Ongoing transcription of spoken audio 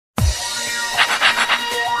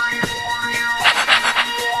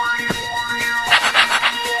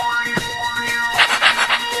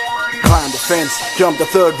fence, jump the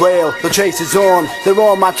third rail. The chase is on, they're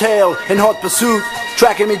on my tail, in hot pursuit,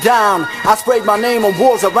 tracking me down. I sprayed my name on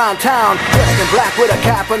walls around town, dressed in black with a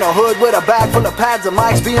cap and a hood, with a bag full of pads and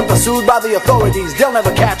mics, being pursued by the authorities. They'll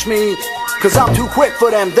never catch me, cause I'm too quick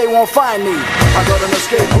for them, they won't find me. I got an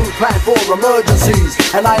escape route planned for emergencies,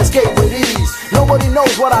 and I escape with ease. Nobody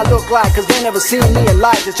knows what I look like, cause they never seen me in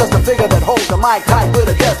life. It's just a figure that holds the mic tight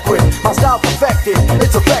with a death grip. My style perfected,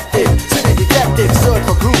 it's effective. City detective, search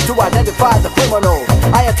for clues to identify the criminal.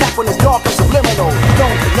 I attack when it's dark and subliminal.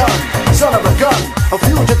 Don't be none, son of a gun, a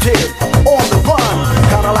fugitive, on the run.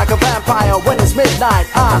 Kinda like a vampire when it's midnight.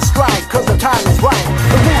 I strike, cause the time is right.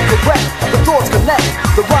 The mood correct, the thoughts connect.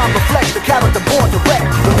 The rhyme reflects the character born to wreck.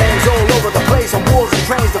 The names all over the place, on walls and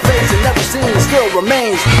trains. The face and never seen still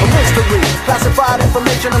remains a mystery. Classified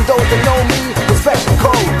information, and those that know me respect the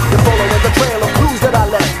code. They're following the trail of clues that I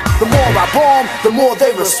left. The more I bomb, the more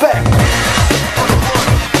they respect.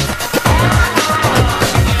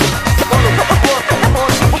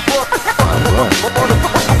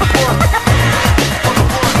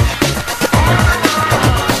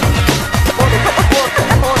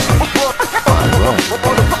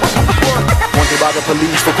 By the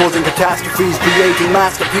police for causing catastrophes, creating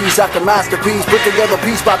masterpiece after masterpiece, put together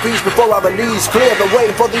piece by piece before I release. Clear the way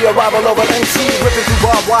for the arrival of an MC, ripping through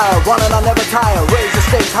barbed wire, running I never tire, raise the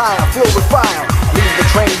stakes higher, filled with fire. Leave the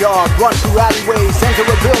train yard, run through alleyways, enter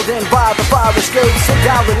a building, by the fire escape, sit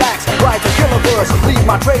down, relax, write a killer verse, leave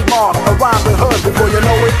my trademark, a rhyme rehearsed. Before you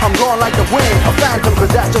know it, I'm gone like the wind, a phantom,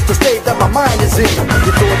 cause that's just the state that my mind is in.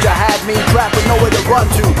 You thought you had me trapped with nowhere to run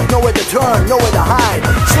to, nowhere to turn, nowhere to hide.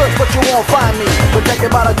 Search but you won't find me,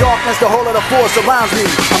 protected by the darkness, the whole of the force surrounds me.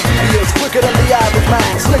 I'm 2 years quicker than the average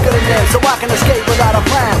man, slicker than them, so I can escape without a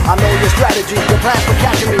plan. I know your strategy, your plan for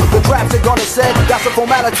catching me. The traps are gonna set, that's a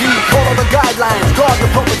formality. Follow the guidelines, guard the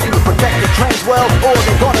property, protect the trains well, or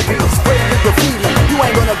they're gonna be sprayed with graffiti. You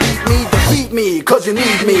ain't gonna beat me, defeat me, cause you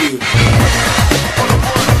need me.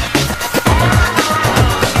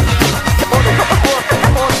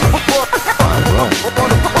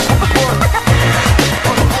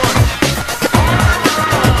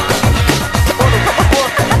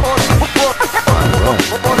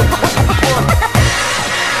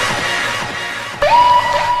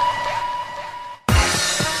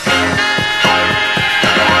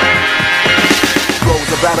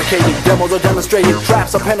 Demos are demonstrated,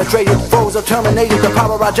 traps are penetrated, foes are terminated. The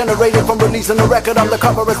power I generated from releasing the record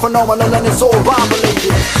undercover is phenomenal and it's all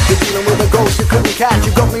bomb-related. You're dealing with a ghost you couldn't catch,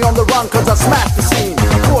 you got me on the run cause I smashed the scene.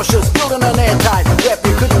 Cautious, building an airtight rep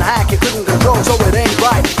you couldn't hack, you couldn't control, so it ain't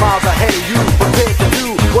right. Miles ahead of you, prepared to do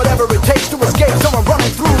whatever it takes to escape someone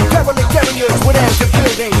running through. Derelict areas with empty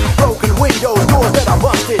buildings, broken windows, doors that are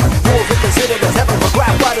busted. Walls are considered as heaven for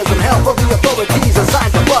grab fighters and hell for the authorities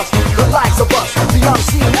assigned to bust. The likes of us, the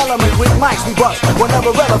unseen element with mics we bust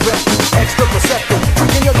whenever relevant. Extra perceptive,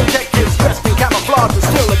 tricking your detectives, dressed in camouflage but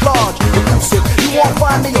still at large. Elusive, you won't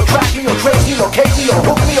find me or track me or trace me, locate me or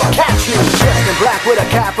hook me or catch me. Dressed in black with a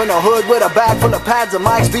cap and a hood, with a bag full of pads and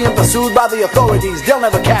mics, being pursued by the authorities. They'll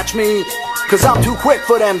never catch me, cause I'm too quick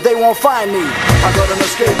for them, they won't find me. I got an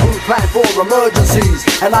escape route planned for emergencies,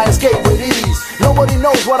 and I escape with ease. Nobody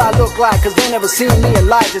knows what I look like, cause they never seen me in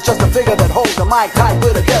life. It's just a figure that holds the mic tight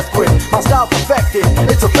with a death grip. My style perfected,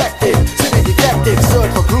 it's effective. City detective, search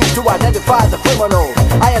for clues to identify the criminal.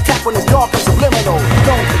 I attack when it's dark and subliminal.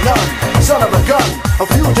 Don't be none, son of a gun, a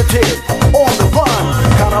fugitive, on the run.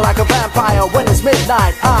 Kinda like a vampire when it's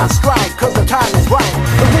midnight. I strike, cause the time is right.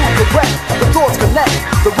 The mood correct, the thoughts connect.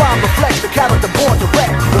 The rhyme reflects the character born to wreck.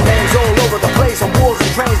 The names all over the place, on walls and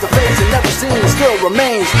trains. The face and never seen still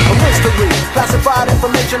remains a mystery. Classified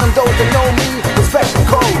information, and those that know me respect the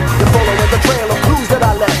code. They're following the trail of clues that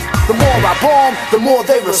I left. The more I bomb, the more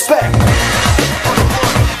they respect.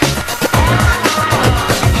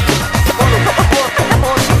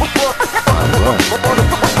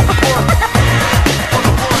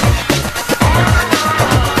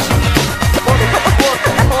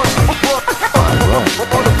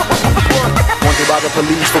 By the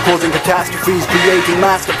police for causing catastrophes, creating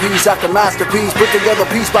masterpiece after masterpiece, put together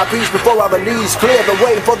piece by piece before I release. Clear the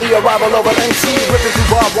way for the arrival of an MC, ripping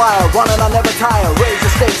through barbed wire, running I never tire, raise the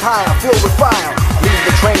stakes higher, filled with fire. Leave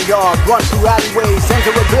the train yard, run through alleyways,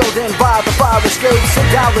 enter a building, by the fire escape, sit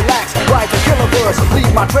down, relax, write a killer verse,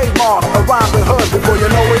 leave my trademark, a rhyme rehearsed. Before you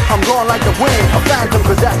know it, I'm gone like the wind, a phantom,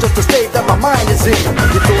 cause that's just the state that my mind is in.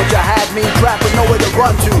 You thought you had me trapped with nowhere to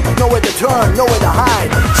run to, nowhere to turn, nowhere to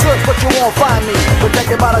hide. Search but you won't find me,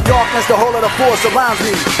 protected by the darkness, the whole of the force surrounds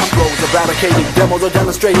me. Roads are barricaded, demos are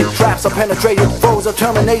demonstrated, traps are penetrated, foes are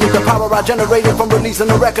terminated. The power I generated from releasing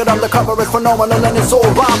the record undercover is phenomenal and it's all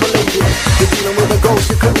bomb-related. You're dealing with a ghost ghost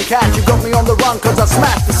you couldn't catch. You got me on the run cause I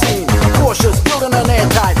smashed the scene. Cautious, building an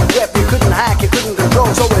airtight rep you couldn't hack, you couldn't control,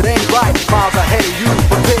 so it ain't right. Miles ahead of you,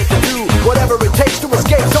 prepared to do whatever it takes to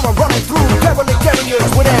escape someone running through derelict areas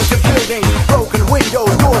with empty buildings, broken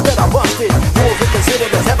windows, doors that are busted. Walls are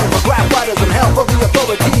considered as heaven for grab fighters and hell for the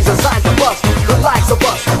authorities assigned to bust the likes of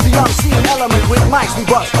us. The unseen element with mics we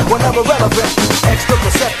bust whenever relevant. Extra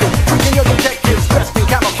perceptive, treating your detectives dressed in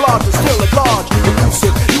camouflage and still at large.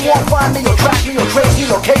 Elusive, you won't find me or track me or trace me,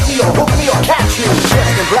 locate me or hook me or catch me.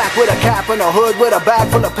 Dressed in black with a cap and a hood with a bag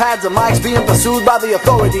full of pads and mics, being pursued by the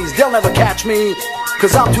authorities. They'll never catch me,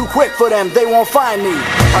 cause I'm too quick for them, they won't find me.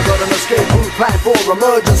 I got an escape route planned for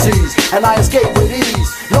emergencies, and I escape with ease.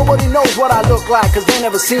 Nobody knows what I look like, cause they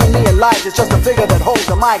never seen me in life. It's just a figure that holds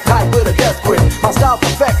the mic tight with a death grip. My style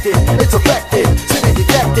perfected, it's effective. City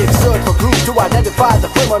detectives search for clues to identify the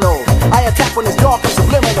criminal. I attack when it's dark